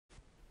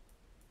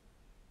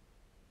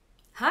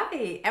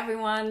Hi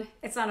everyone,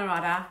 it's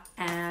Anuradha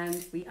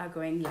and we are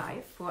going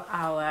live for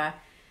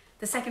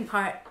the second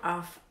part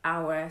of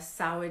our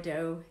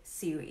sourdough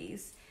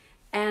series.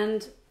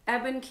 And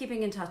I've been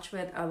keeping in touch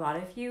with a lot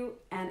of you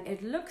and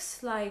it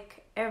looks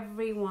like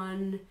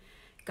everyone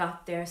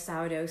got their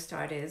sourdough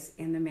starters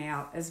in the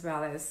mail as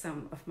well as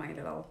some of my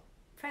little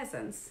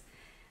presents.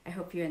 I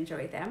hope you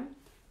enjoyed them.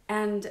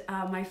 And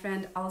my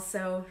friend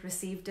also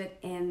received it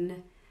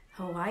in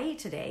Hawaii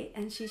today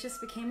and she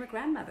just became a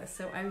grandmother,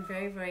 so I'm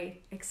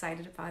very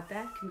excited about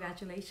that.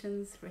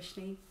 Congratulations,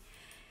 Rishni.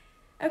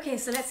 Okay,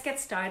 so let's get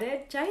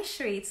started. Jai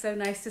Shri, it's so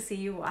nice to see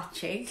you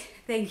watching.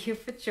 Thank you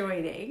for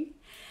joining.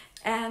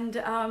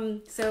 And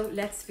so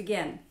let's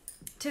begin.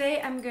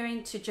 Today I'm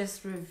going to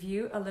just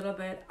review a little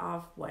bit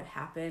of what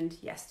happened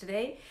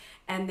yesterday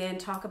and then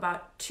talk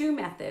about two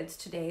methods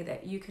today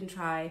that you can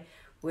try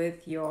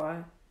with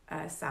your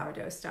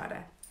sourdough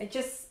starter. I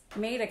just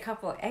made a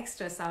couple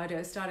extra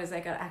sourdough starters.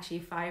 I got actually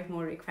 5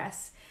 more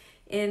requests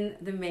in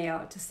the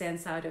mail to send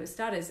sourdough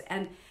starters,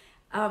 and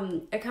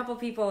a couple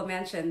people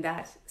mentioned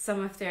that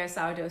some of their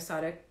sourdough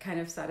starter kind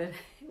of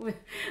was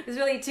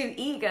really too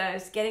eager,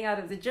 just getting out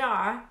of the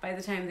jar by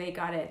the time they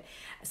got it.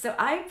 So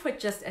I put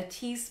just a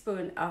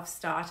teaspoon of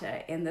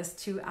starter in this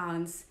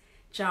 2-ounce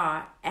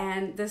jar,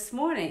 and this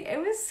morning it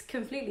was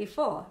completely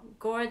full,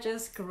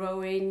 gorgeous,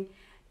 growing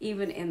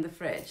even in the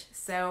fridge.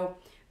 So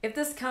if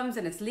this comes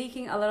and it's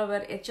leaking a little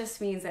bit, it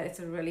just means that it's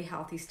a really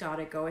healthy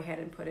starter. Go ahead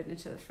and put it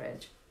into the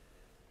fridge.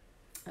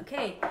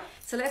 Okay,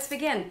 so let's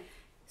begin.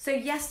 So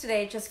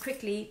yesterday, just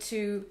quickly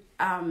to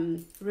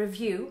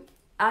review,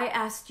 I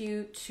asked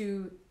you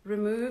to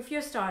remove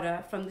your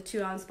starter from the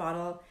 2-ounce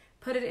bottle,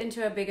 put it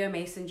into a bigger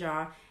mason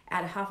jar,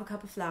 add 1/2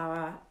 cup of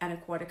flour and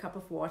 1/4 cup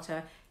of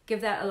water, give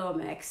that a little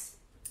mix,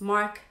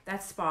 mark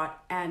that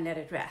spot and let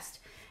it rest.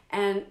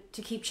 And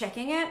to keep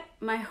checking it,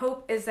 my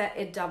hope is that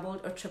it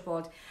doubled or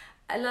tripled.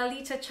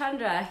 Lalita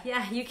Chandra,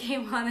 yeah, you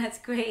came on, that's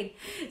great.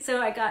 So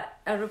I got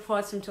a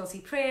report from Tulsi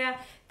Prayer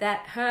that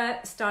her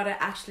starter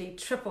actually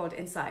tripled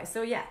in size.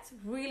 So yeah, it's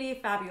really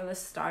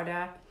fabulous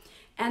starter.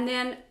 And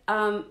then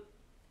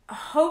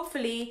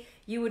hopefully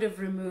you would have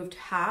removed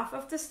half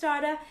of the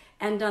starter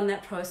and done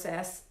that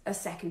process a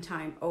second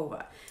time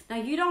over. Now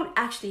you don't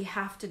actually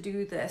have to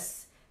do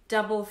this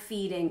double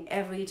feeding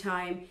every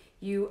time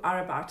you are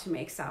about to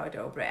make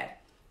sourdough bread.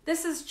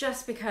 This is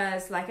just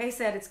because, like I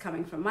said, it's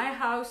coming from my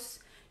house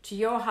to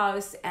your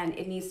house and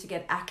it needs to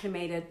get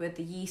acclimated with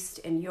the yeast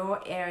in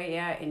your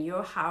area, in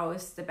your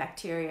house, the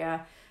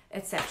bacteria,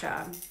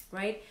 etc.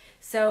 Right?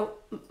 So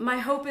my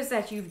hope is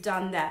that you've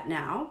done that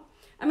now.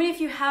 I mean, if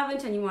you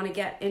haven't and you want to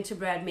get into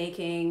bread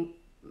making,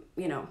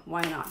 you know,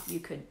 why not? You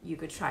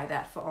could try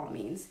that for all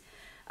means.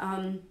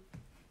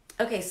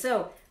 Okay,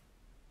 so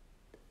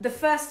the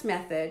first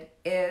method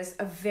is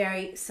a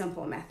very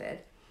simple method.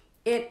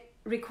 It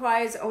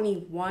requires only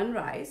 1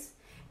 rice.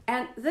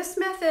 And this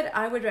method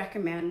I would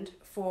recommend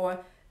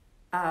for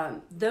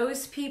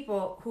those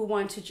people who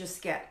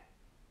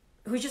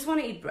just want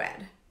to eat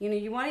bread. You know,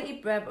 you want to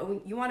eat bread,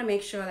 but you want to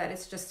make sure that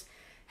it's just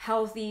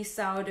healthy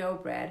sourdough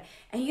bread.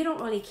 And you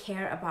don't really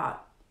care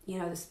about, you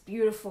know, this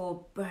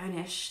beautiful,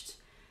 burnished,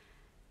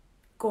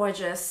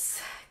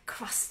 gorgeous,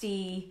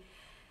 crusty,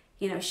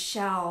 you know,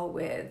 shell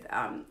with,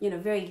 you know,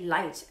 very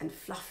light and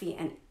fluffy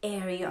and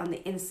airy on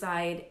the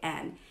inside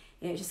and,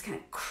 you know, just kind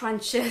of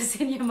crunches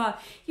in your mouth.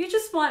 You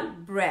just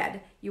want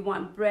bread. You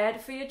want bread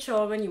for your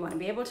children. You want to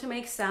be able to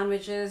make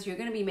sandwiches. You're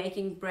going to be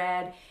making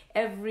bread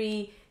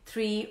every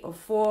 3 or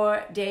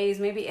 4 days,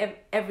 maybe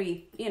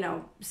every, you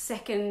know,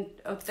 2nd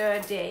or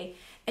 3rd day.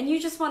 And you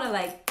just want to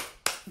like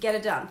get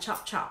it done,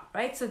 chop,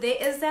 right? So there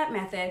is that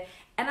method.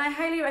 And I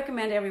highly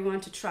recommend everyone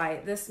to try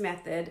this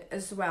method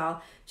as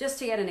well, just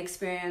to get an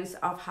experience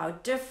of how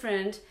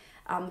different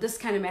this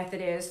kind of method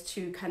is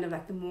to kind of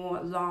like the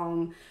more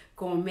long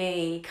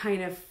gourmet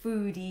kind of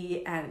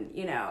foodie and,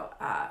 you know,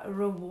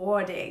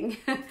 rewarding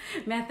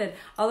method.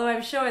 Although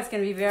I'm sure it's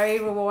going to be very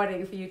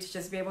rewarding for you to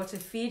just be able to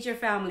feed your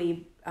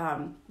family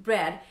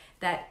bread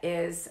that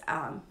is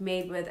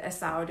made with a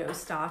sourdough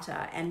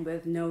starter and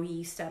with no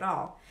yeast at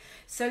all.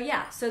 So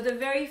yeah, so the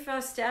very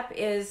first step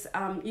is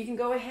you can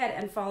go ahead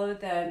and follow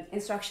the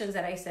instructions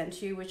that I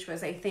sent you, which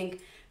was, I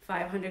think,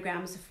 500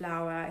 grams of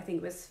flour. I think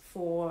it was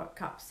 4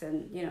 cups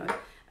and, you know,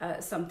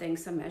 some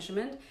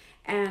measurement,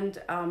 and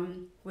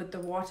with the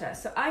water.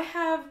 So I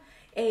have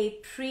a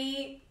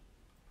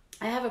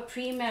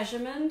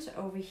pre-measurement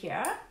over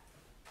here.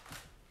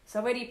 So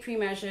I already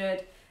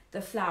pre-measured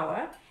the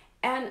flour,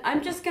 and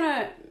I'm just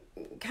gonna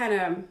kind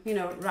of, you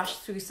know, rush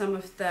through some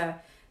of the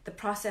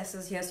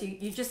processes here, so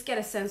you just get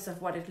a sense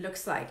of what it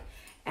looks like.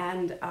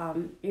 And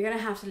you're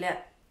gonna have to let,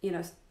 you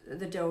know,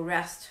 the dough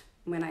rest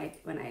when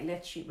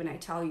I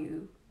tell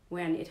you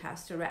when it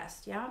has to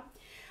rest. Yeah.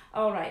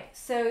 All right.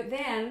 So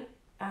then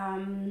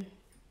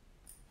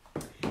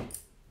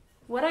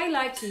what I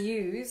like to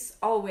use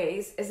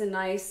always is a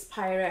nice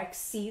Pyrex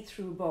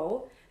see-through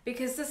bowl,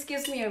 because this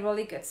gives me a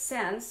really good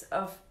sense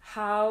of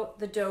how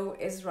the dough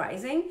is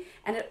rising.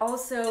 And it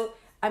also,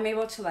 I'm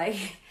able to,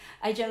 like,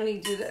 I generally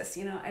do this,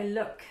 you know, I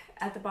look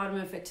at the bottom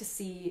of it to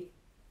see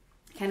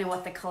kind of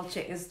what the culture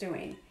is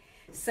doing.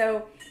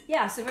 So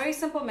yeah, so very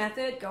simple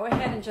method. Go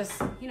ahead and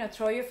just,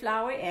 throw your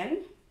flour in.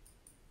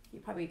 You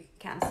probably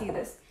can't see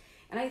this.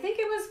 And I think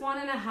it was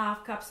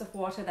 1.5 cups of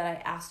water that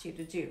I asked you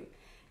to do.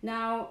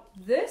 Now,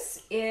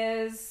 this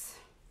is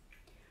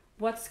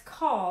what's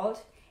called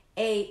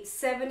a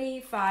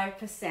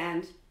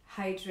 75%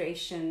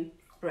 hydration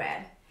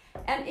bread.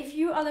 And if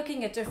you are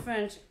looking at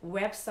different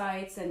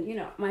websites, and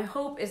my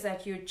hope is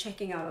that you're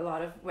checking out a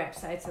lot of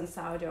websites on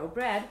sourdough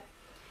bread,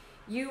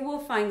 you will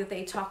find that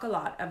they talk a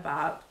lot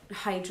about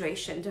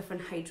hydration,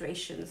 different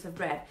hydrations of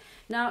bread.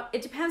 Now,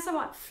 it depends on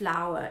what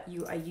flour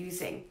you are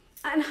using.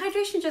 And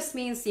hydration just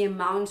means the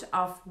amount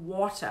of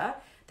water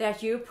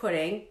that you're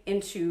putting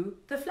into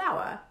the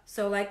flour.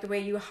 So like the way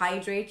you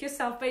hydrate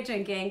yourself by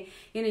drinking,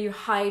 you're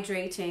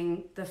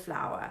hydrating the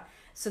flour.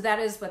 So that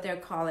is what they're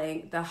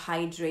calling the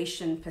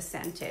hydration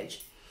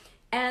percentage.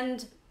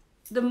 And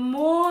the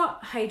more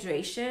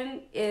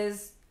hydration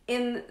is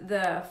in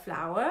the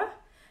flour,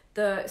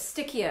 the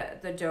stickier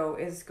the dough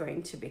is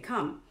going to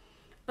become.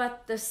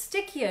 But the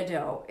stickier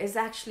dough is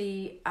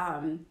actually,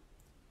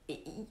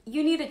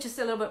 you need just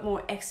a little bit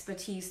more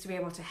expertise to be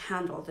able to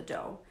handle the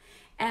dough.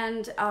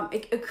 And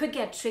it could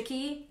get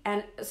tricky.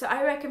 And so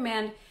I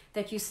recommend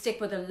that you stick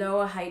with a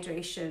lower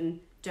hydration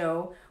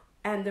dough.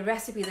 And the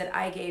recipe that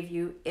I gave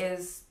you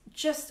is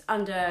just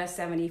under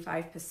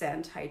 75%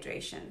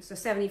 hydration. So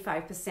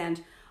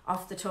 75%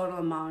 of the total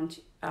amount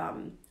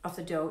of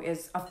the dough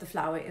of the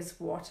flour is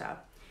water,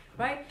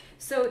 right?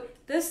 So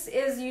this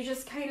is, you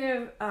just kind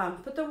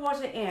of put the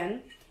water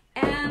in,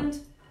 and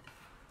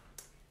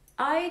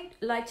I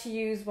like to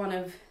use one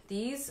of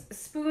these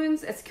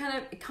spoons. It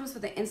comes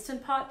with an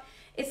Instant Pot.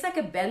 It's like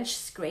a bench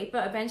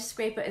scraper. A bench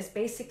scraper is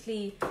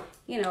basically,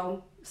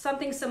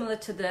 something similar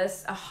to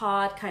this, a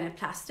hard kind of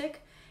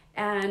plastic.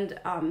 And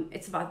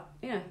it's about,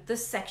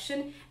 this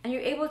section, and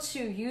you're able to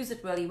use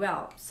it really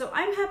well. So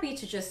I'm happy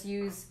to just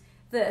use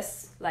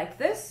this like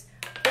this,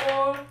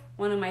 or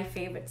one of my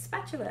favorite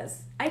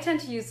spatulas. I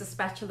tend to use the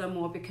spatula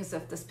more because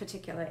of this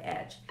particular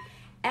edge.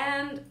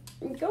 And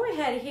go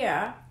ahead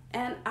here,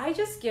 and I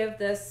just give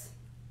this,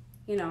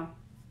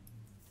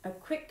 a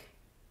quick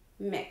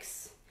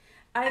mix.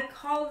 I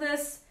call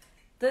this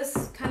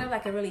kind of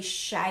like a really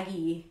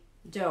shaggy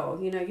dough.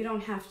 You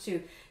don't have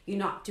to, you're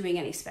not doing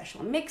any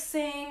special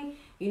mixing,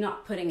 you're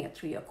not putting it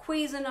through your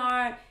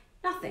Cuisinart,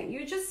 nothing.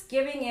 You're just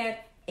giving it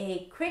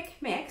a quick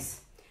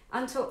mix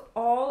until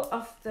all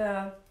of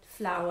the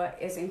flour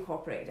is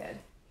incorporated.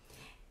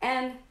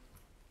 And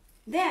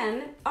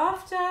then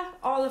after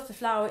all of the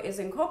flour is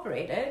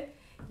incorporated,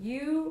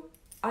 you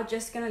are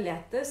just gonna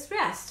let this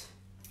rest.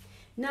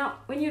 Now,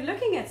 when you're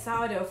looking at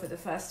sourdough for the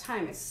first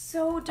time, it's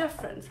so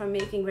different from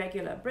making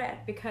regular bread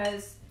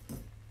because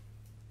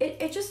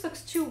it just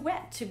looks too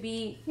wet to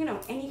be,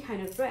 any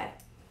kind of bread.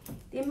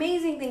 The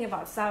amazing thing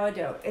about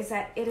sourdough is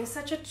that it is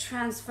such a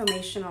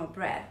transformational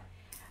bread.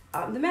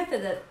 The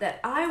method that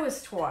I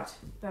was taught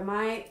by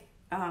my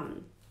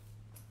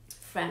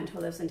friend who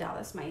lives in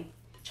Dallas, my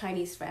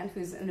Chinese friend,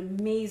 who's an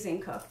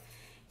amazing cook,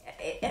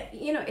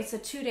 it's a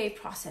 2-day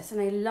process, and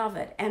I love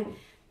it. And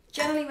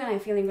generally when I'm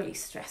feeling really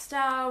stressed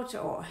out,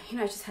 or,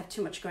 I just have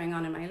too much going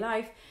on in my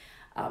life,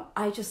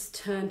 I just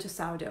turn to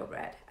sourdough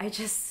bread. I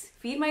just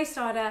feed my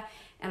starter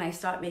and I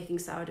start making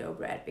sourdough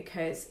bread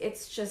because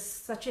it's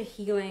just such a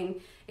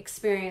healing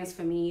experience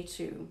for me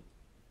to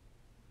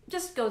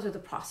just go through the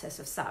process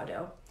of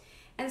sourdough.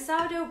 And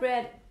sourdough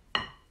bread,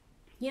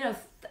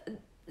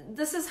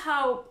 this is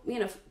how,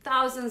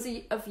 thousands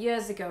of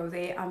years ago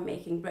they are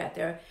making bread.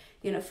 They're,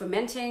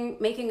 fermenting,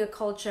 making a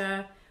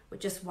culture with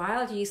just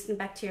wild yeast and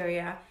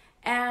bacteria,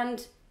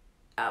 and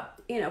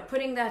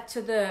putting that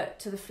to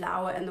the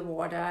flour and the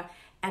water,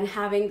 and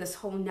having this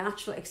whole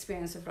natural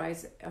experience of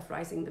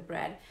rising the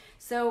bread.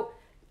 So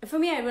for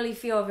me, I really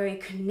feel very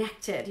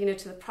connected,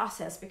 to the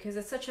process, because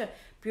it's such a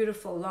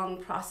beautiful,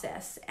 long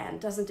process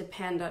and doesn't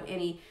depend on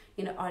any,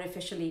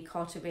 artificially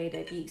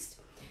cultivated yeast.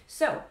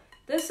 So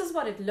this is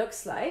what it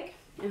looks like.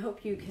 I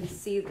hope you can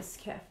see this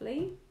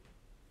carefully.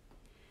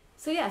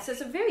 So yeah, so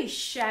it's a very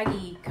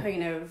shaggy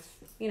kind of,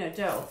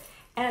 dough.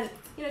 And,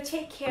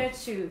 take care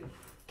to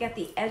get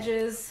the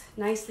edges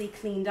nicely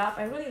cleaned up.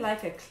 I really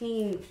like a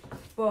clean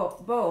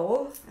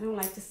bowl. I don't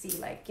like to see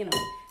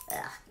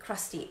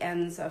crusty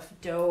ends of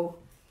dough.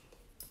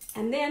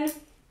 And then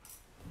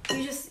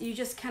you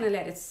just kind of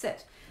let it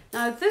sit.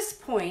 Now at this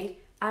point,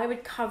 I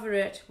would cover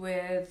it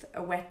with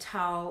a wet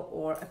towel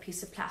or a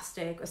piece of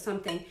plastic or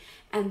something.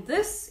 And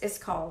this is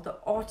called the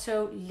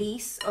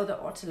auto-lyse or the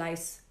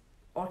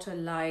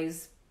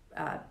auto-lyse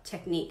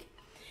technique.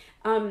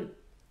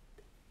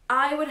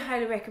 I would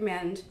highly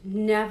recommend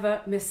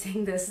never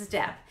missing this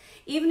step.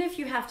 Even if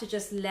you have to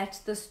just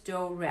let this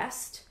dough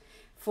rest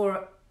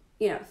for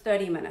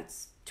 30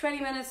 minutes,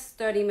 20 minutes,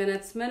 30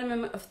 minutes,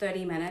 minimum of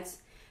 30 minutes.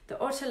 The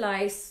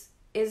auto-lyse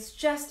is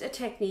just a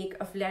technique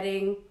of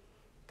letting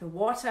the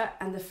water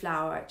and the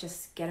flour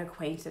just get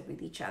acquainted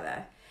with each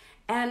other.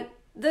 And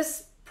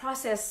this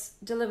process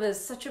delivers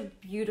such a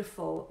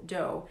beautiful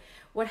dough.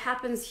 What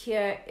happens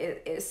here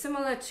is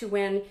similar to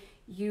when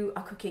you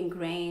are cooking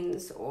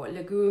grains or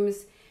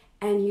legumes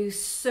and you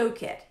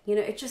soak it. You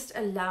know, it just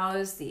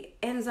allows the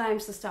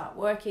enzymes to start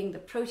working, the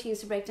proteins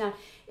to break down.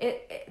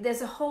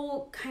 There's a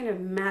whole kind of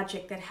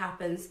magic that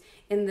happens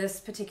in this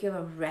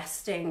particular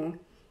resting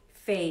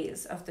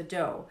phase of the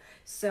dough.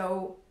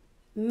 So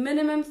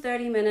minimum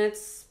 30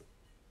 minutes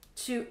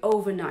to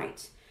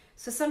overnight.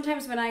 So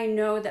sometimes when I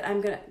know that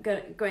I'm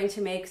going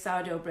to make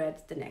sourdough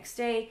bread the next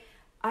day,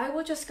 I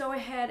will just go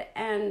ahead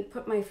and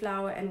put my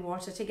flour and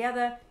water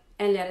together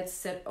and let it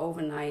sit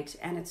overnight,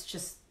 and it's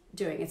just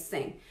doing its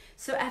thing.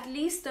 So at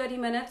least 30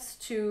 minutes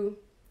to,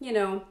 you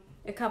know,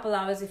 a couple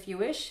hours if you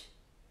wish.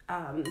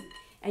 And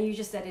you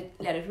just let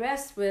it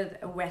rest with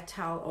a wet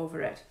towel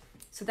over it.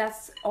 So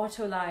that's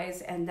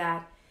autolyse, and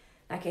that,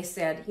 like I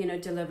said, you know,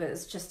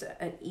 delivers just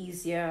an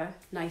easier,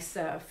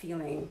 nicer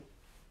feeling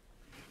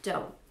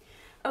dough.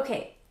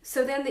 Okay,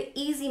 so then the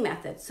easy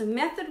method. So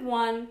method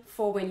one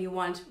for when you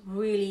want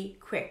really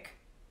quick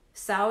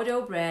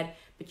sourdough bread,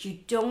 but you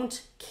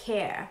don't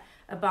care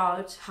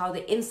about how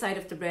the inside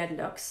of the bread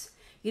looks.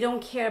 You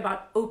don't care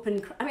about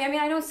open, I mean,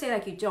 I don't say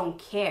like you don't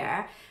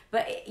care,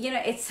 but you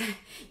know, it's,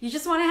 you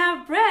just want to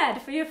have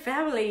bread for your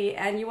family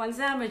and you want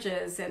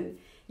sandwiches and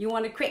you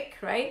want it quick,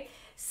 right?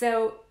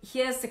 So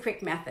here's the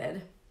quick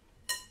method.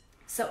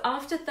 So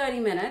after 30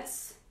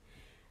 minutes,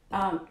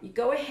 you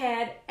go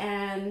ahead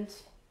and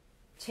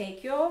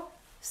take your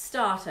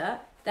starter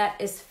that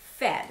is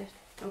fed,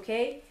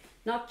 okay?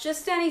 Not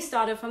just any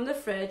starter from the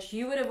fridge.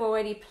 You would have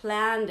already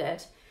planned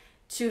it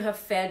to have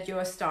fed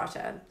your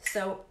starter.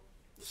 So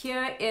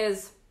here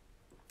is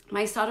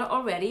my starter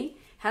already,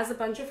 has a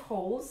bunch of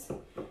holes.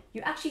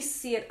 You actually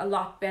see it a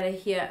lot better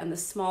here in the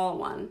small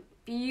one.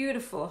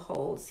 Beautiful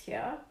holes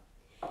here.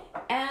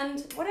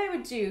 And what I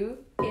would do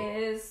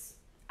is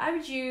I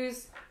would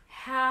use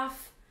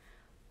half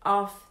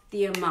of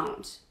the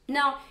amount.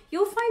 Now,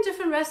 you'll find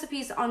different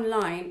recipes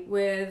online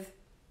with,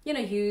 you know,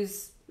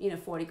 use, you know,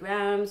 40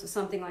 grams or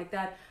something like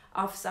that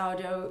of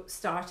sourdough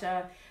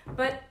starter.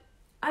 But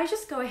I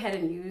just go ahead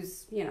and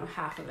use, you know,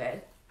 half of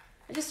it.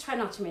 I just try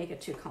not to make it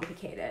too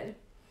complicated.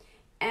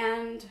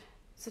 And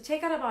so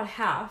take out about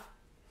half.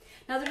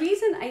 Now, the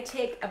reason I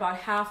take about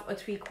half or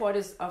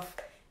 3/4 of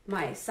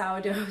my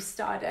sourdough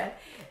starter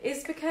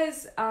is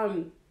because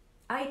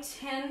I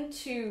tend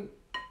to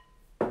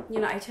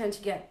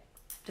get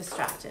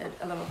distracted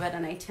a little bit,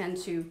 and I tend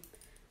to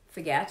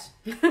forget.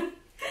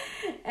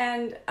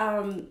 And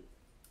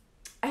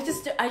I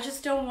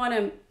just don't want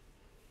to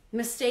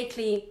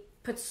mistakenly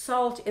put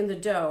salt in the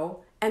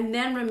dough and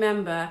then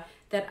remember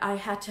that I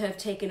had to have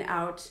taken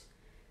out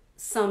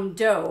some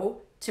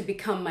dough to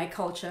become my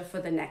culture for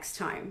the next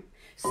time.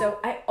 So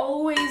I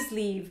always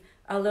leave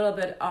a little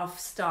bit of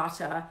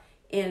starter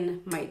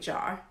in my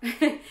jar.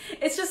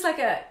 It's just like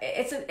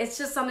it's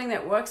just something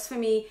that works for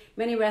me.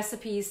 Many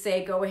recipes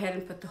say go ahead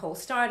and put the whole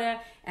starter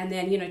and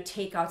then, you know,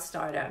 take out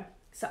starter.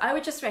 So I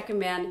would just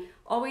recommend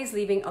always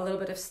leaving a little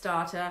bit of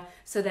starter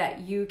so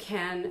that you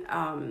can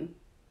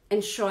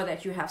ensure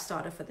that you have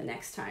starter for the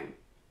next time.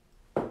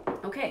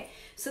 Okay,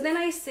 so then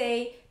I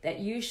say that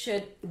you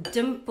should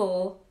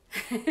dimple.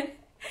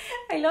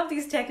 I love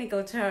these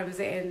technical terms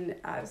in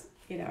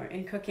you know,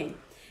 in cooking.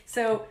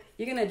 So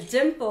you're gonna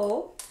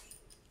dimple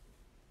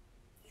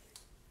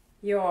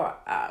your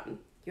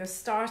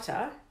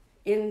starter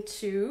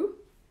into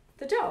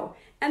the dough,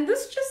 and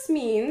this just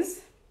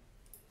means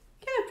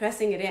kind of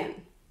pressing it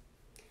in.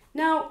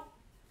 Now,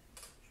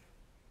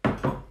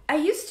 I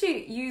used to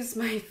use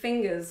my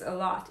fingers a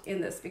lot in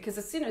this because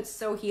it's, you know, it's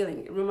so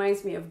healing. It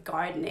reminds me of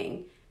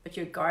gardening, but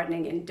you're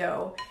gardening in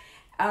dough.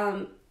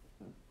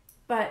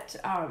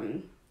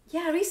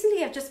 Yeah,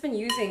 recently I've just been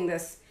using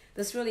this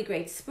really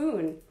great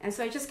spoon, and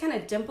so I just kind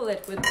of dimple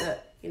it with the,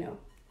 you know,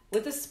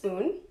 with the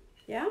spoon.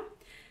 Yeah.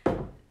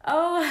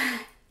 Oh,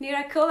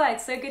 Niracola,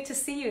 it's so good to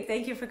see you.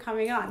 Thank you for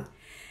coming on.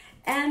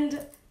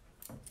 And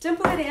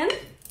dimple it in.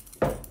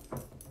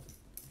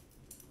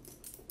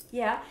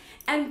 Yeah,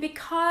 and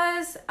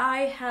because I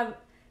have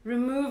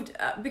removed,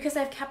 because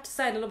I've kept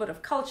aside a little bit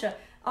of culture,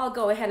 I'll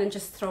go ahead and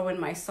just throw in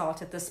my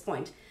salt at this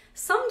point.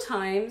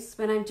 Sometimes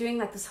when I'm doing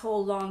like this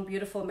whole long,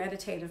 beautiful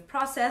meditative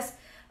process,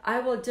 I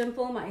will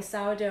dimple my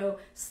sourdough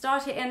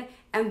starter in,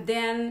 and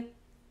then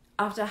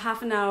after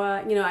half an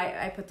hour, you know,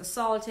 I put the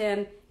salt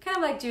in, kind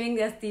of like doing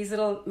these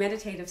little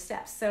meditative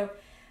steps. So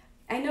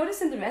I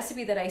noticed in the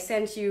recipe that I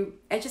sent you,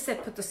 I just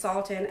said put the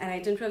salt in, and I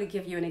didn't really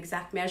give you an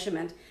exact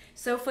measurement.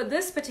 So for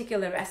this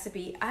particular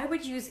recipe, I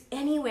would use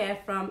anywhere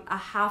from a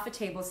half a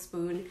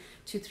tablespoon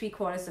to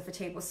 3/4 of a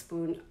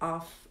tablespoon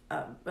of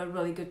a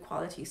really good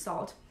quality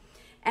salt.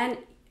 And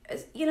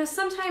you know,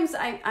 sometimes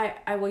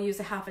I will use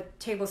a half a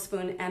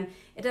tablespoon and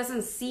it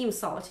doesn't seem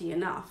salty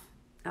enough.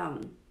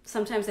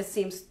 Sometimes it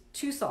seems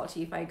too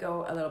salty if I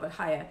go a little bit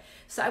higher.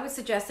 So I would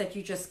suggest that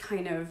you just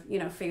kind of, you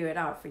know, figure it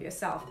out for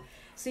yourself.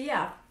 So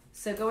yeah,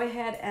 so go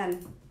ahead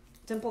and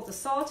dimple the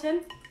salt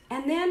in,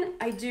 and then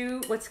I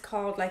do what's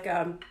called like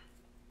a,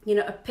 you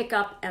know, a pick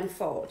up and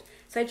fold.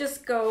 So I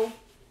just go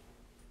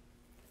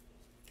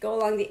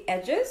along the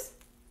edges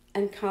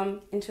and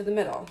come into the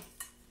middle.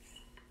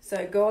 So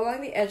I go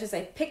along the edges,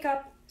 I pick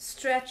up,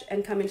 stretch,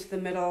 and come into the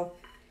middle.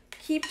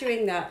 Keep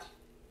doing that.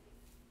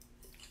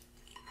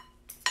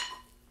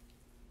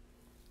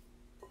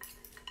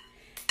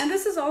 And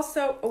this is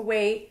also a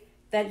way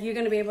that you're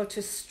going to be able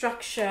to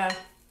structure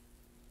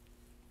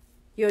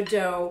your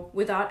dough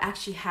without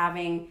actually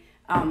having,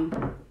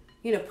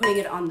 putting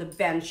it on the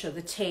bench or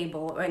the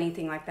table or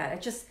anything like that. I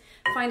just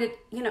find it,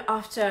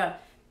 after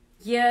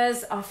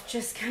years of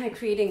just kind of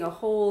creating a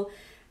whole,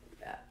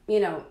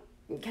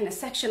 kind of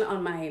section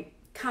on my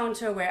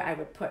counter where I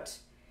would put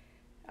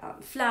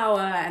flour,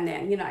 and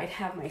then, I'd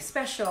have my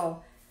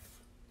special,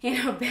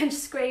 bench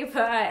scraper,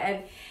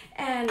 and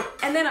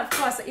then of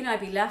course, I'd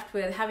be left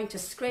with having to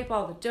scrape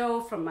all the dough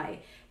from my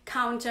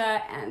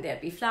counter, and there'd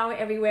be flour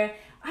everywhere.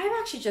 I've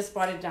actually just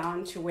brought it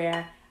down to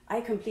where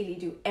I completely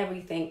do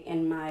everything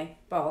in my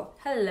bowl.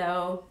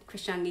 Hello,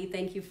 Krishandi,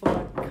 thank you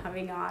for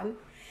coming on.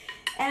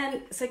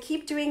 And so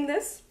keep doing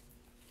this.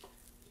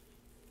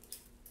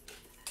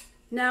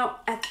 Now,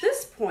 at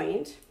this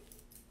point,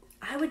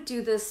 I would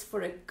do this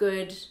for a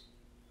good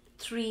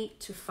 3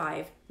 to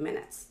 5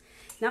 minutes.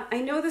 Now,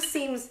 I know this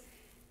seems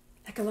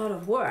like a lot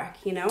of work,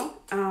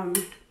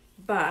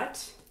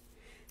 but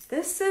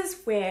this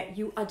is where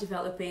you are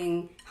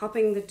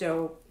helping the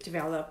dough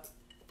develop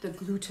the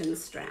gluten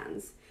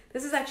strands.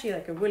 This is actually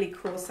like a really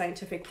cool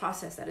scientific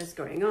process that is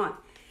going on.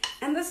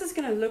 And this is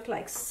going to look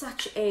like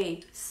such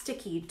a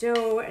sticky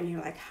dough, and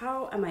you're like,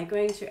 how am I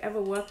going to ever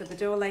work with a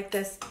dough like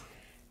this?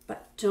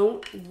 But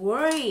don't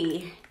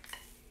worry.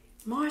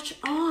 March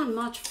on,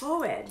 march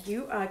forward.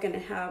 You are going to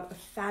have a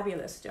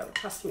fabulous dough.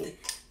 Trust me,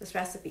 this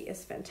recipe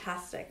is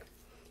fantastic.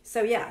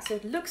 So yeah, so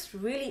it looks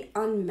really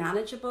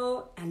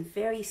unmanageable and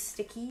very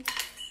sticky.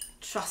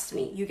 Trust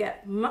me, you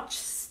get much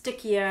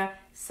stickier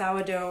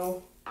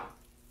sourdough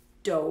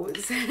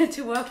doughs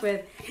to work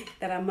with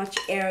that are much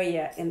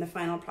airier in the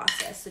final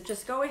process. So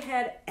just go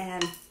ahead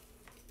and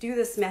do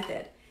this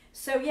method.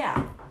 So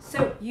yeah,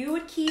 so you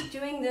would keep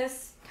doing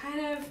this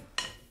kind of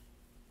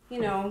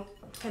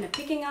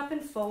picking up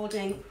and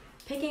folding,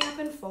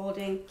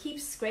 keep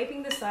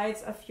scraping the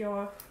sides of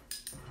your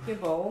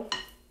bowl.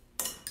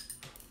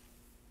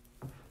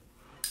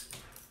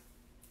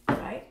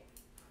 Right?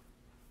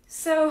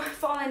 So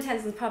for all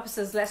intents and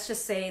purposes, let's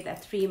just say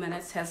that 3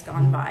 minutes has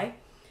gone by.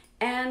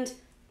 And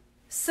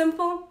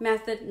simple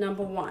method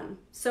number 1.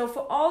 So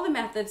for all the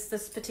methods,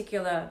 this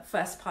particular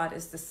first part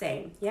is the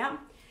same, yeah?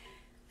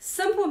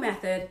 Simple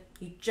method,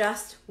 you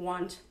just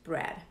want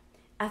bread.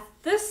 At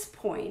this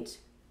point,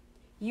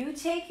 you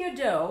take your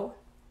dough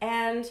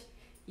and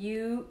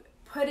you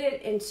put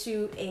it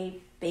into a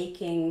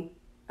baking,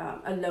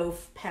 a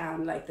loaf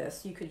pan like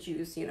this. You could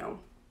use,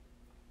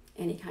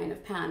 any kind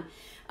of pan.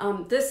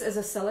 This is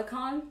a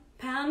silicone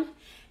pan,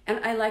 and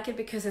I like it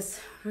because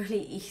it's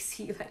really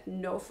easy, like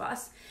no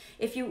fuss.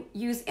 If you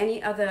use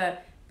any other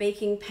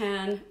baking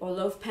pan or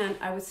loaf pan,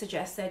 I would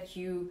suggest that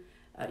you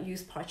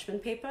use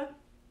parchment paper.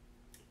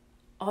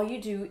 All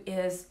you do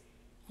is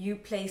you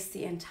place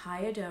the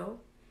entire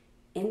dough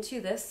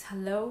into this.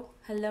 Hello,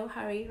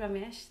 Hari,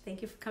 Ramesh,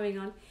 thank you for coming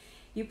on.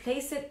 You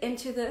place it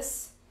into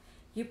this.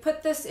 You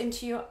put this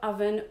into your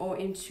oven or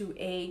into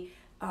a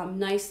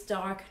nice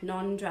dark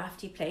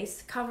non-drafty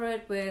place. Cover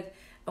it with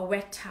a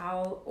wet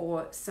towel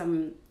or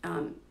some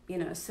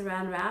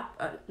saran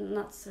wrap,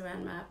 not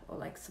saran wrap, or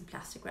like some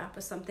plastic wrap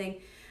or something.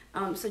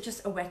 So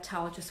just a wet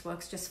towel just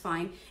works just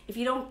fine. If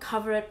you don't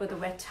cover it with a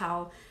wet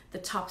towel, the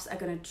tops are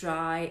going to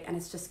dry and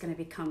it's just going to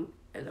become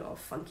a little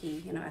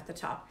funky, at the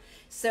top.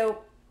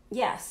 So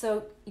yeah,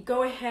 so you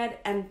go ahead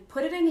and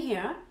put it in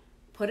here,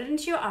 put it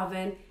into your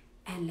oven,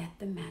 and let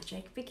the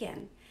magic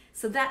begin.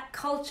 So that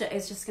culture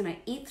is just going to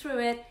eat through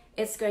it.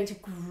 It's going to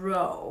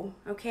grow,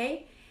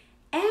 okay?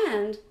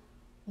 And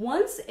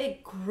once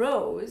it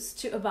grows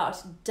to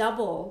about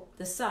double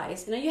the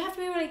size, you have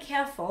to be really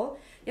careful.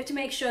 You have to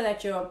make sure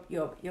that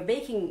your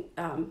baking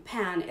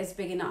pan is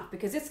big enough,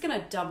 because it's going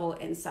to double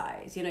in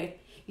size. You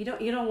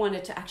don't want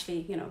it to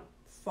actually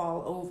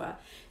fall over.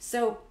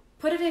 So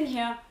put it in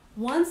here.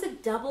 Once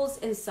it doubles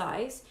in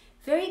size,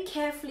 very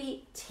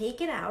carefully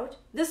take it out.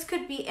 This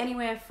could be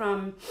anywhere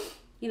from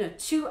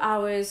 2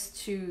 hours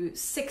to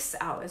 6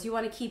 hours. You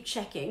want to keep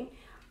checking.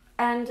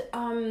 And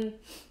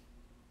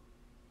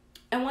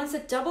once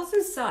it doubles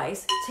in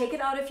size, take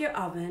it out of your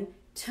oven.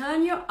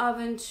 Turn your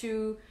oven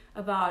to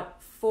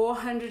about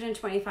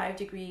 425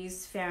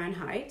 degrees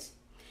Fahrenheit.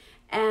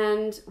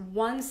 And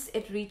once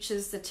it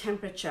reaches the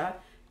temperature,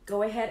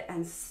 go ahead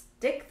and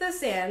stick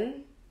this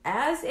in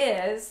as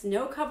is,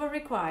 no cover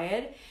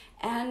required,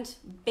 and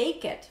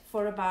bake it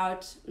for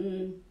about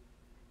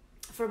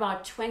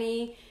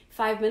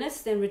 25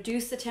 minutes. Then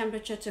reduce the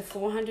temperature to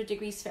 400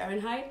 degrees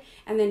Fahrenheit,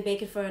 and then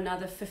bake it for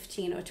another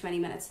 15 or 20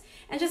 minutes.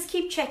 And just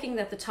keep checking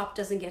that the top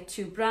doesn't get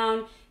too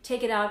brown.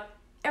 Take it out.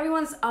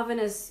 Everyone's oven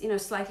is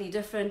slightly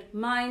different.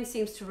 Mine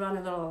seems to run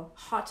a little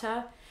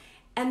hotter.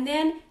 And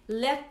then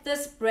let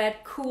this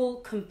bread cool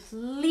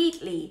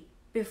completely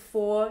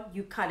before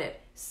you cut it.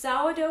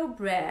 Sourdough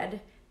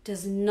bread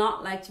does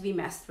not like to be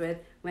messed with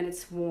when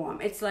it's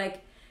warm. It's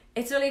like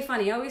It's really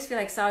funny. I always feel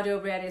like sourdough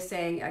bread is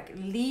saying, like,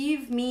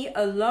 leave me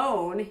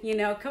alone, you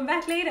know, come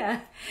back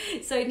later.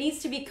 So it needs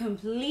to be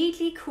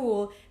completely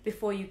cool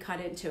before you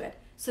cut into it.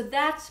 So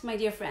that, my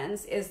dear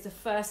friends, is the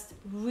first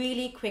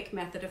really quick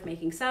method of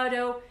making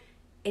sourdough.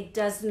 It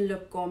doesn't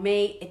look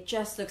gourmet. It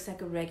just looks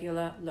like a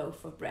regular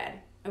loaf of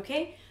bread.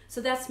 Okay,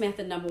 so that's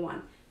method number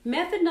one.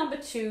 Method number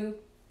two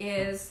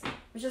is,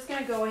 I'm just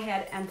gonna go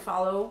ahead and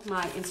follow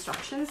my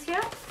instructions here.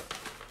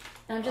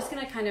 And I'm just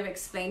gonna kind of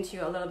explain to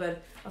you a little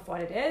bit of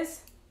what it is.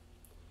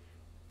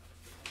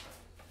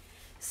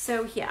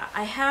 So here,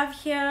 I have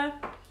here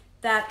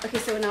that, okay,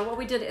 so now what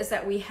we did is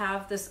that we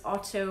have this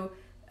autolyse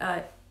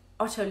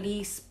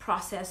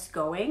process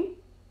going.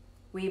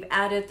 We've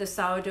added the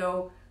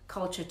sourdough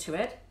culture to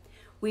it.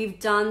 We've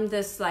done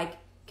this like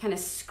kind of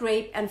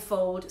scrape and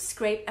fold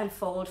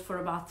for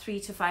about 3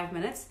 to 5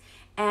 minutes,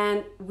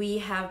 and we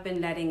have been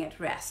letting it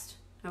rest,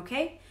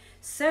 okay?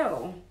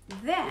 So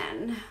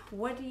then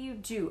what do you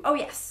do? Oh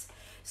yes,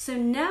 so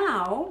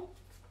now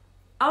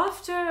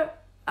after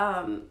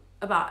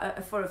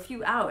for a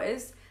few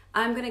hours,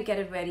 I'm gonna get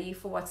it ready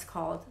for what's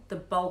called the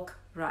bulk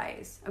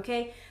rise,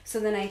 okay? So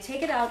then I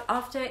take it out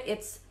after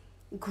it's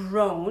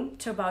grown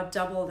to about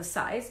double the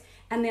size,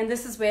 and then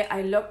this is where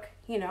I look,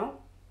 you know,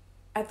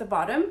 at the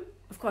bottom.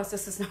 Of course,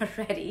 this is not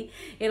ready.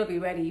 It'll be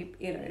ready,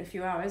 you know, in a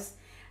few hours.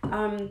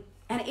 And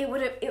it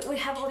would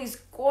have all these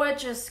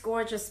gorgeous,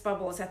 gorgeous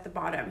bubbles at the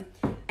bottom.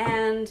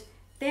 And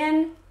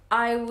then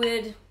I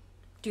would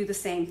do the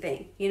same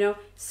thing, you know,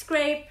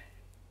 scrape,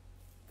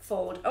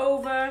 fold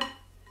over,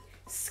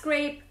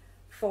 scrape,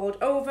 fold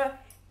over.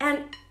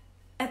 And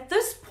at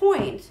this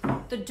point,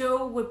 the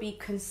dough would be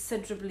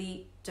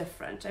considerably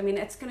different. I mean,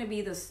 it's going to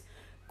be this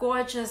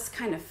gorgeous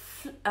kind of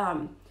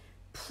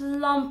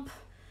plump,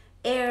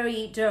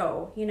 airy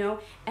dough, you know.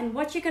 And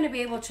what you're going to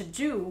be able to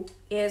do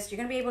is you're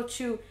going to be able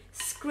to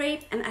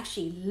scrape and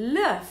actually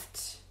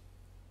lift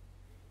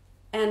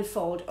and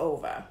fold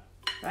over,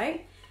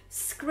 right?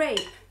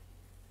 Scrape,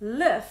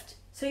 lift.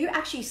 So you're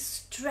actually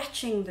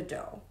stretching the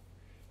dough,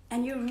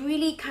 and you're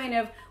really kind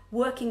of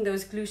working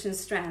those gluten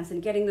strands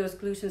and getting those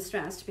gluten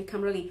strands to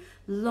become really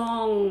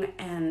long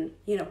and,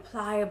 you know,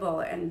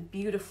 pliable and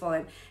beautiful,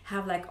 and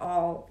have like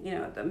all, you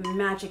know, the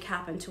magic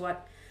happen to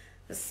what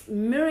this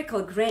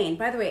miracle grain.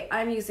 By the way,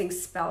 I'm using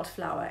spelt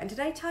flour. And did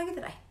I tell you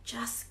that I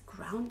just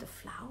ground the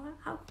flour?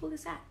 How cool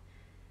is that?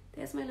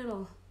 There's my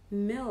little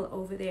mill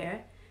over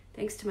there,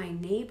 thanks to my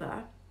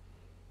neighbor.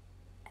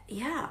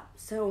 Yeah,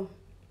 so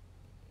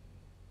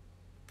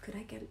could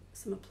I get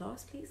some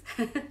applause, please?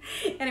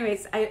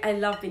 Anyways, I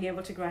love being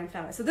able to grind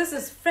flour. So this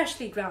is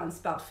freshly ground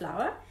spelt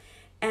flour.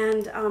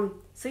 And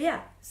so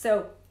yeah,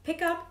 so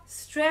pick up,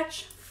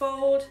 stretch,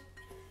 fold,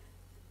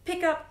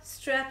 pick up,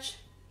 stretch,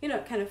 you know,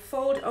 kind of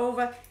fold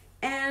over.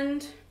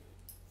 And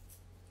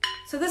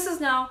so this is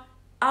now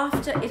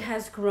after it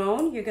has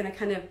grown. You're gonna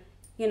kind of,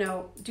 you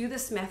know, do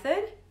this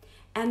method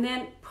and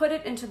then put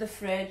it into the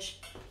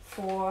fridge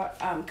for,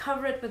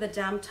 cover it with a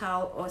damp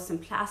towel or some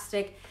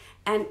plastic,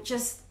 and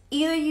just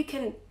either you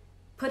can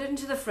put it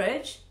into the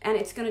fridge and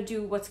it's gonna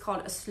do what's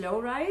called a slow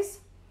rise,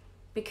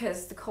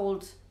 because the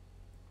coldness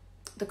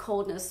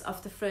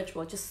of the fridge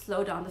will just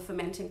slow down the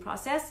fermenting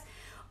process,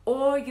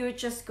 or you're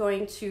just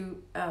going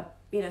to,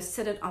 you know,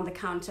 sit it on the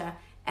counter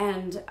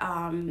and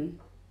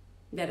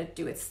let it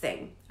do its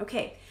thing.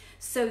 Okay,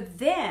 so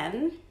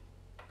then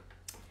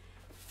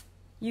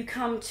you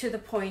come to the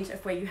point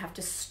of where you have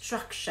to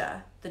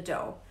structure the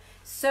dough.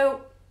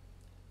 So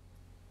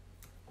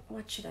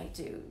what should I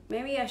do?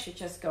 Maybe I should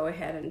just go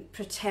ahead and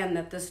pretend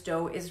that this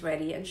dough is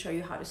ready and show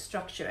you how to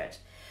structure it.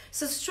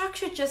 So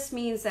structure just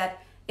means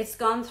that it's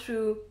gone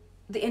through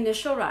the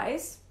initial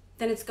rise,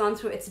 then it's gone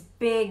through its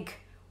big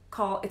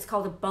it's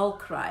called a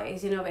bulk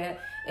rise, you know, where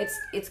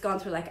it's gone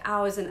through like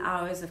hours and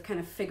hours of kind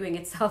of figuring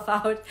itself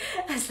out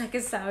as like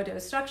a sourdough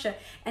structure,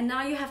 and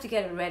now you have to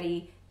get it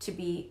ready to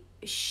be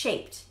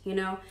shaped, you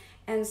know.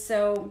 And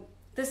so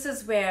this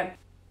is where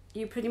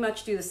you pretty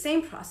much do the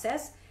same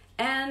process.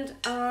 And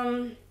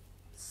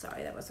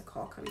sorry, that was a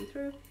call coming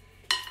through.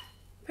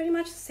 Pretty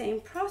much the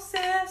same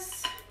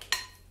process.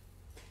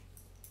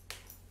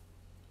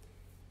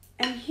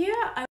 And here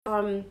I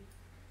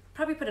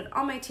probably put it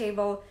on my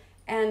table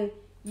and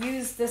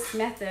use this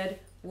method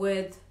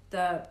with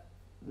the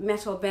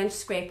metal bench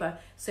scraper.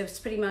 So it's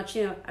pretty much,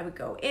 you know, I would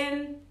go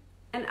in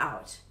and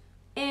out,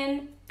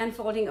 in and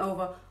folding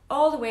over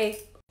all the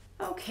way.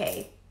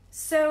 Okay,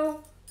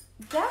 so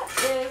that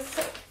is,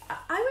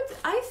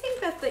 I think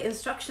that the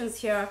instructions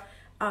here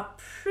are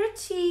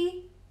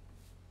pretty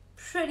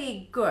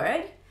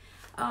good.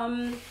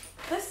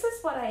 This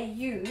is what I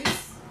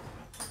use.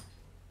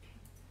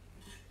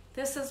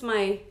 This is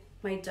my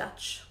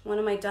one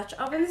of my Dutch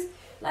ovens.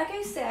 Like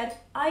I said,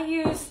 I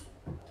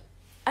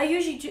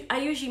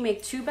usually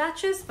make 2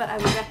 batches, but I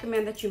would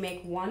recommend that you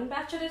make 1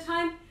 batch at a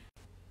time.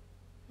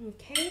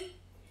 Okay,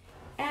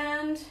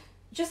 and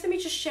let me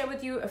just share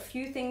with you a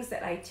few things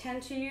that I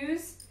tend to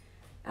use.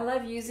 I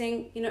love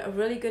using, you know, a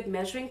really good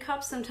measuring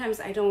cup. Sometimes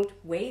I don't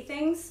weigh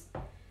things,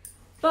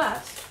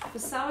 but the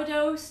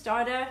sourdough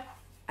starter,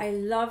 I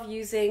love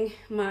using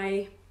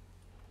my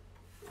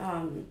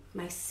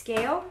my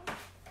scale.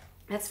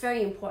 That's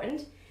very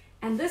important.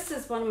 And this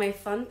is one of my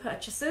fun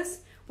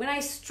purchases. When I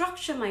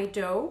structure my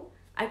dough,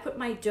 I put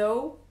my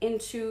dough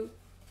into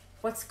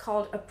what's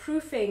called a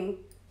proofing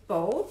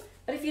bowl.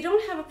 But if you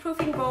don't have a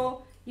proofing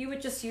bowl, you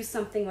would just use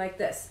something like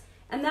this.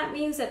 And that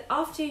means that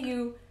after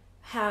you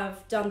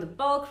have done the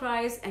bulk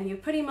rise and you're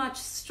pretty much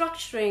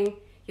structuring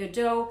your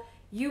dough,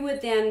 you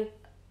would then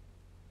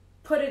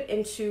put it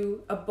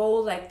into a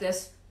bowl like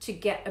this to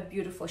get a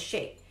beautiful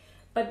shape.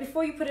 But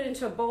before you put it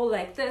into a bowl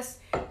like this,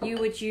 you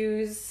would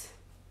use,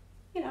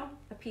 you know,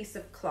 a piece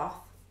of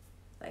cloth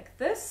like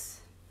this.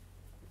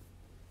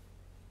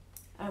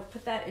 I'll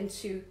put that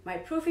into my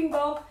proofing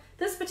bowl.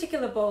 This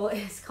particular bowl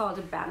is called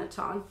a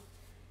banneton,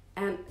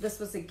 and this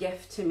was a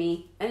gift to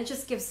me, and it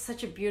just gives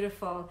such a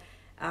beautiful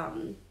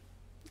kind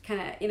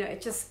of, you know,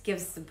 it just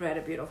gives the bread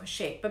a beautiful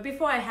shape. But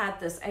before I had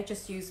this, I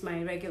just used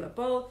my regular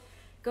bowl.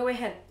 Go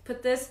ahead,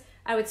 put this.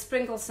 I would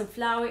sprinkle some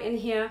flour in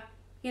here,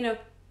 you know,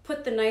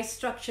 put the nice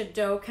structured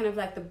dough, kind of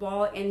like the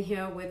ball, in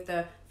here with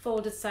the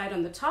folded side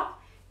on the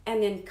top,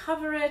 and then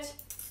cover it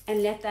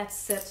and let that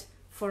sit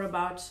for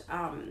about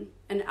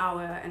an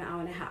hour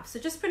and a half. So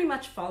just pretty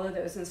much follow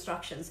those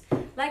instructions.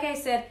 Like I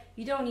said,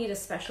 you don't need a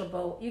special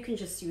bowl. You can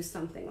just use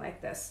something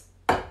like this.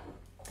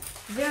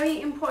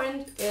 Very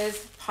important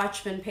is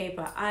parchment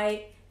paper.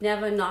 I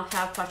never not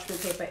have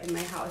parchment paper in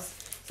my house.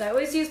 So I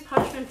always use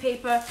parchment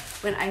paper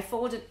when I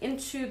fold it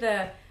into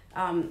the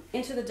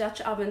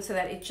Dutch oven so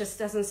that it just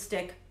doesn't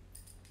stick,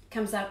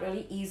 comes out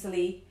really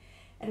easily.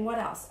 And what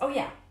else? Oh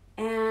yeah,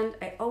 and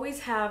I always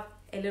have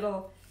a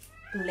little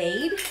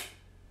blade,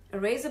 a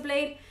razor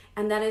blade,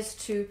 and that is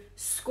to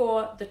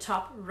score the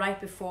top right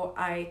before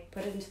I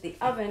put it into the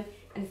oven.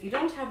 And if you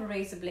don't have a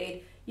razor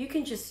blade, you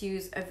can just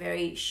use a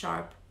very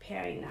sharp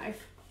paring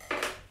knife.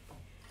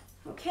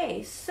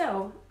 Okay,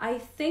 so I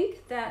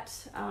think that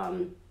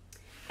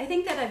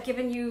I've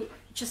given you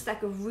just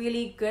like a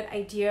really good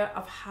idea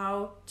of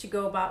how to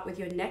go about with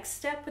your next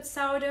step with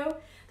sourdough.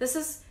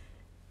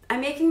 I'm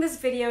making this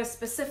video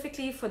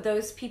specifically for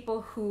those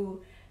people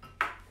who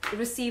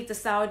received the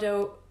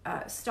sourdough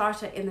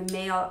starter in the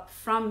mail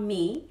from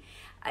me.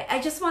 I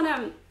just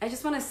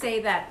wanna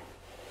say that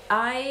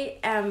I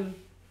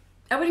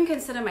wouldn't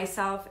consider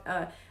myself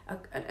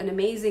an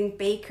amazing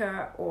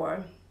baker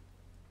or,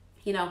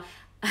 you know,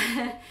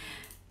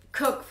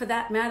 cook for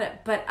that matter,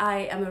 but I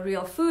am a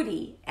real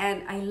foodie,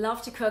 and I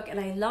love to cook and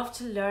I love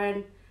to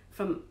learn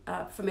from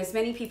as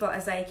many people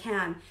as I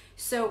can.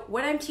 So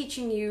what I'm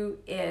teaching you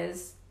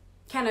is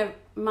kind of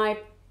my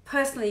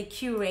personally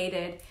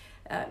curated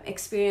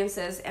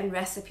experiences and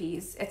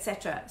recipes,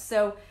 etc.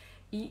 So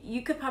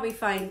you could probably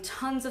find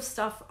tons of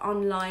stuff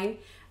online.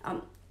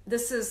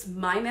 This is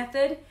my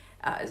method.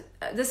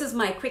 This is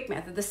my quick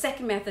method. The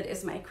second method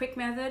is my quick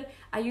method.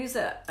 I use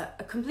a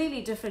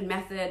completely different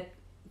method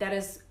that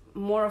is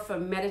more of a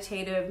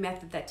meditative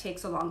method that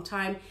takes a long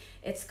time.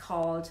 It's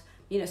called,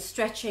 you know,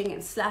 stretching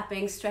and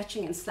slapping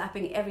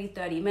every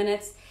 30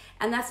 minutes.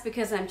 And that's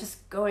because I'm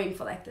just going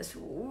for like this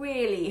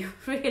really,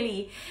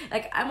 really,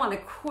 like I'm on a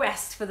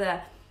quest for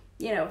the,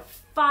 you know,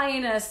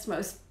 finest,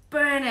 most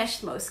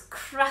burnished, most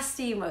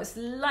crusty, most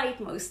light,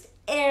 most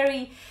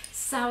airy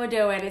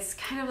sourdough. And it's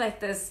kind of like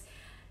this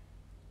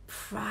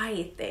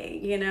pride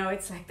thing, you know,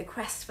 it's like the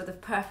quest for the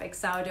perfect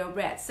sourdough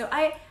bread. So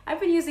I've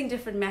been using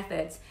different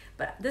methods,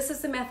 but this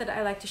is the method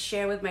I like to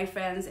share with my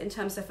friends in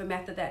terms of a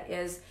method that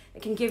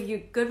can give you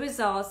good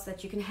results,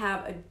 that you can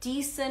have a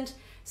decent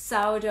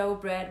sourdough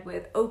bread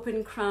with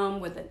open crumb,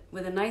 with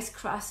a nice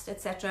crust,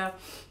 etc.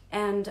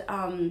 And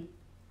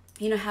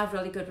you know, have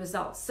really good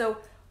results. So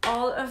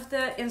all of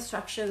the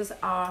instructions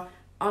are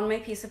on my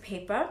piece of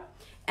paper,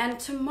 and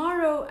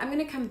tomorrow I'm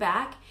going to come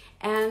back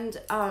and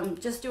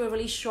just do a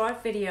really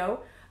short video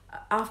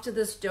after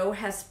this dough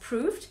has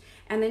proofed,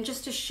 and then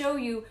just to show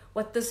you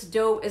what this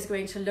dough is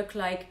going to look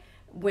like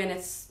when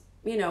it's,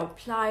 you know,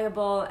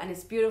 pliable and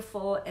it's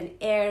beautiful and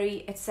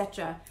airy,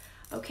 etc.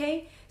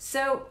 Okay,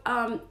 so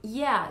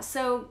yeah,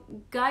 so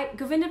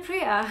Govinda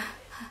Priya,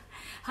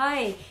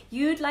 hi,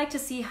 you'd like to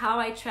see how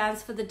I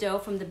transfer the dough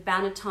from the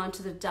banneton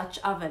to the Dutch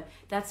oven.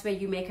 That's where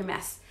you make a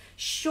mess.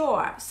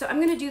 Sure, so I'm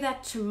gonna do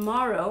that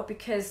tomorrow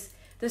because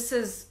this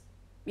is,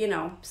 you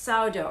know,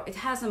 sourdough. It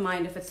has a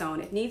mind of its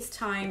own. It needs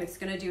time. It's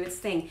going to do its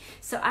thing.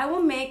 So I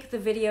will make the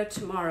video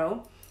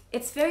tomorrow.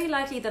 It's very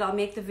likely that I'll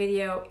make the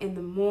video in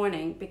the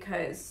morning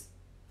because,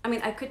 I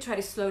mean, I could try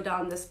to slow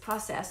down this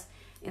process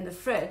in the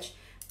fridge,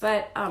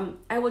 but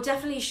I will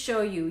definitely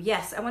show you.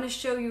 Yes, I want to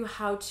show you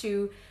how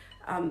to,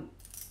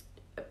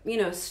 you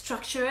know,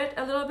 structure it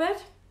a little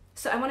bit.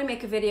 So I want to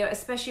make a video,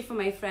 especially for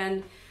my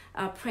friend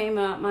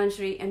Prema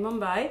Manjari in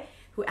Mumbai,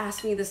 who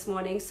asked me this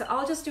morning. So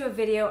I'll just do a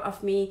video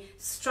of me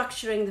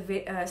structuring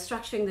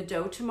the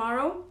dough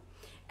tomorrow,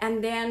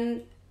 and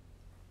then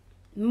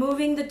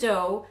moving the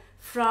dough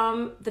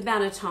from the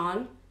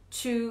banneton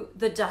to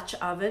the Dutch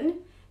oven,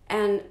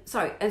 and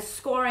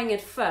scoring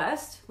it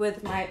first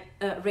with my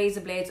razor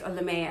blades, or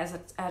lame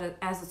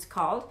as it's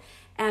called,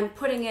 and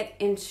putting it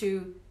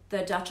into the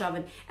Dutch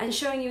oven and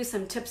showing you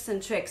some tips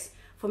and tricks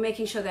for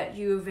making sure that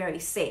you're very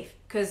safe,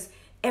 because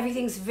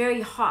everything's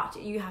very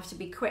hot. You have to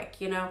be quick,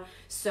 you know.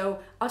 So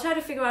I'll try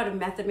to figure out a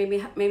method.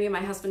 Maybe my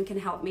husband can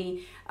help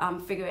me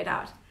figure it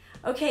out.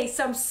 Okay,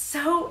 so I'm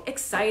so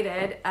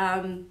excited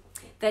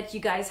that you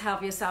guys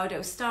have your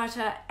sourdough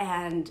starter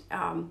and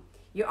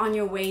you're on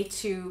your way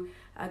to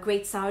a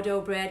great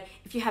sourdough bread.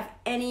 If you have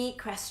any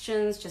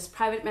questions, just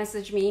private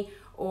message me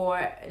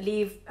or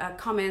leave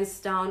comments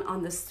down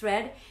on this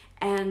thread.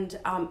 And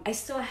I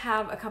still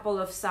have a couple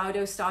of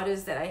sourdough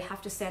starters that I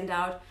have to send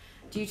out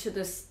due to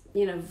this,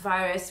 you know,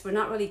 virus. We're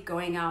not really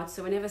going out.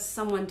 So whenever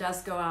someone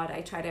does go out,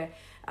 I try to,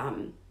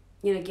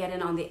 you know, get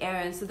in on the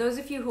errand. So those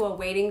of you who are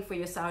waiting for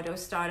your sourdough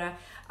starter,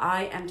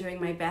 I am doing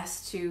my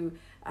best to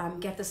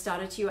get the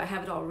starter to you. I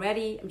have it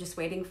already. I'm just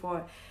waiting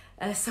for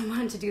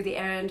someone to do the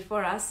errand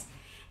for us.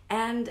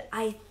 And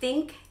I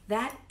think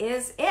that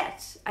is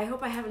it. I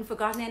hope I haven't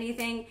forgotten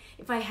anything.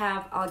 If I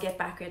have, I'll get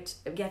back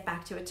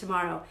to it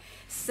tomorrow.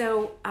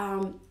 So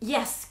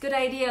yes, good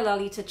idea,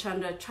 Lalita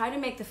Chandra. Try to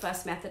make the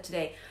first method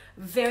today.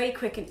 Very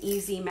quick and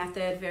easy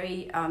method,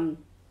 very,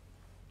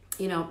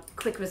 you know,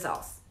 quick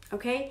results.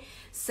 Okay,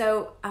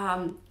 so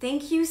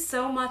thank you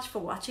so much for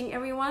watching,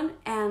 everyone,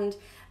 and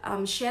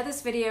share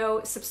this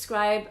video,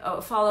 subscribe,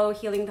 or follow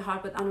Healing the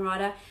Heart with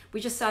Anuradha. We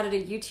just started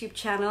a YouTube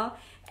channel,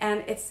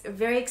 and it's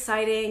very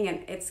exciting,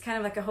 and it's kind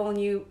of like a whole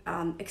new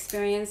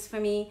experience for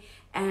me.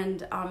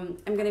 And I'm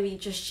going to be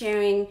just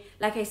sharing,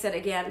 like I said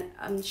again,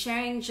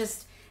 sharing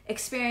just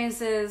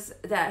experiences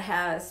that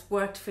has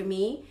worked for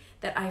me,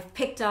 that I've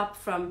picked up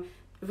from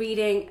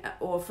reading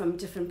or from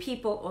different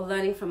people, or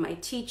learning from my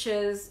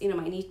teachers, you know,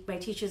 my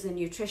teachers in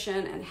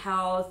nutrition and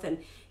health and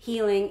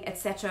healing,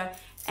 etc.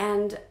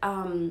 And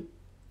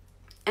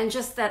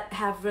just that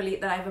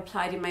I've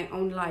applied in my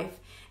own life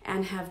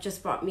and have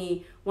just brought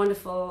me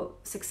wonderful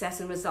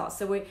success and results.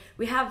 So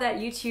we have that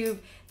YouTube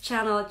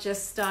channel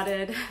just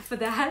started for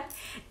that.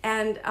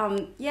 And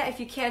yeah, if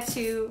you care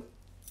to,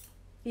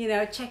 you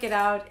know, check it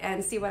out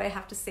and see what I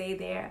have to say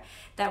there,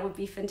 that would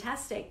be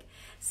fantastic.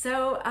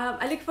 So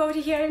I look forward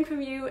to hearing from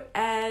you,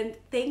 and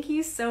thank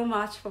you so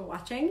much for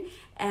watching.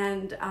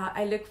 And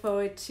I look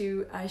forward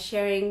to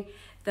sharing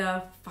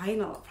the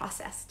final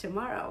process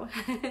tomorrow.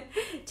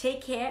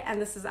 Take care, and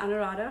this is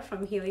Anuradha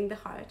from Healing the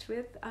Heart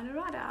with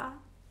Anuradha.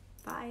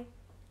 Bye.